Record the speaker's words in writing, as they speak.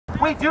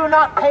We do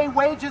not pay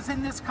wages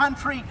in this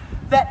country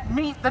that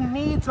meet the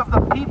needs of the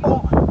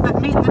people, that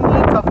meet the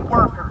needs of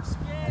workers.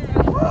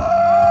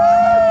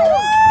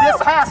 This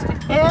has to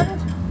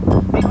end.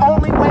 The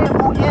only way it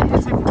will end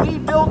is if we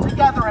build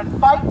together and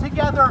fight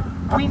together.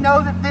 We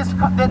know that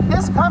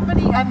this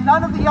company and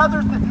none of the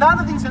others, that none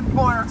of these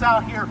employers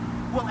out here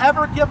will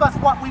ever give us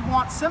what we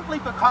want simply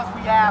because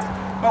we ask.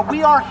 But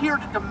we are here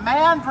to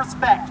demand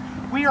respect.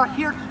 We are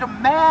here to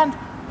demand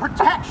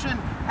protection.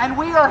 And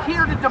we are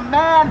here to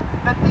demand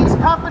that these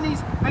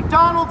companies,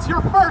 McDonald's,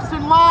 you're first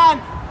in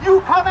line.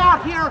 You come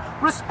out here,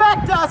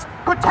 respect us,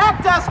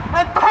 protect us,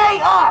 and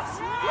pay us.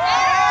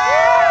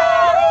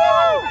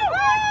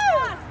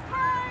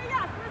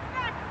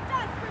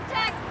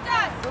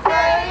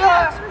 Pay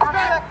us,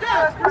 respect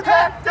us,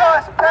 protect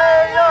us,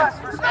 pay us,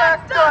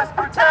 respect us,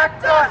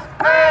 protect us,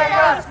 pay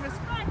us,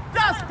 respect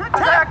us,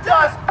 protect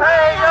us,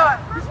 pay us,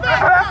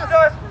 respect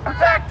us,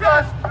 protect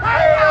us,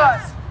 pay us.